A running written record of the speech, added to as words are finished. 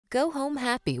Go home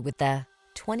happy with the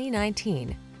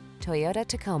 2019 Toyota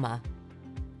Tacoma.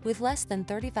 With less than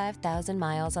 35,000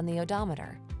 miles on the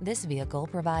odometer, this vehicle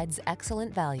provides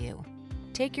excellent value.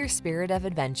 Take your spirit of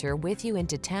adventure with you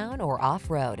into town or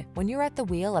off-road when you're at the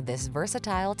wheel of this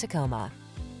versatile Tacoma.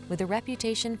 With a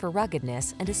reputation for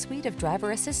ruggedness and a suite of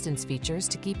driver assistance features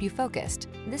to keep you focused,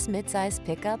 this midsize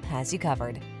pickup has you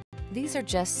covered. These are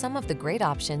just some of the great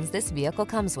options this vehicle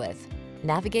comes with: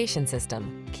 navigation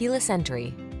system, keyless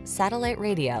entry, satellite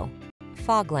radio,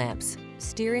 fog lamps,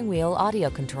 steering wheel audio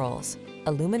controls,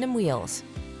 aluminum wheels,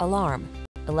 alarm,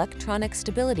 electronic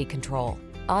stability control,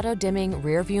 auto-dimming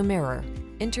rear-view mirror,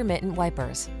 intermittent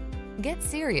wipers. Get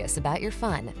serious about your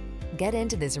fun. Get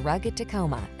into this rugged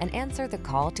Tacoma and answer the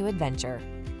call to adventure.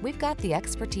 We've got the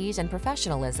expertise and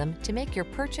professionalism to make your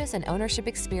purchase and ownership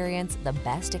experience the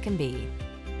best it can be.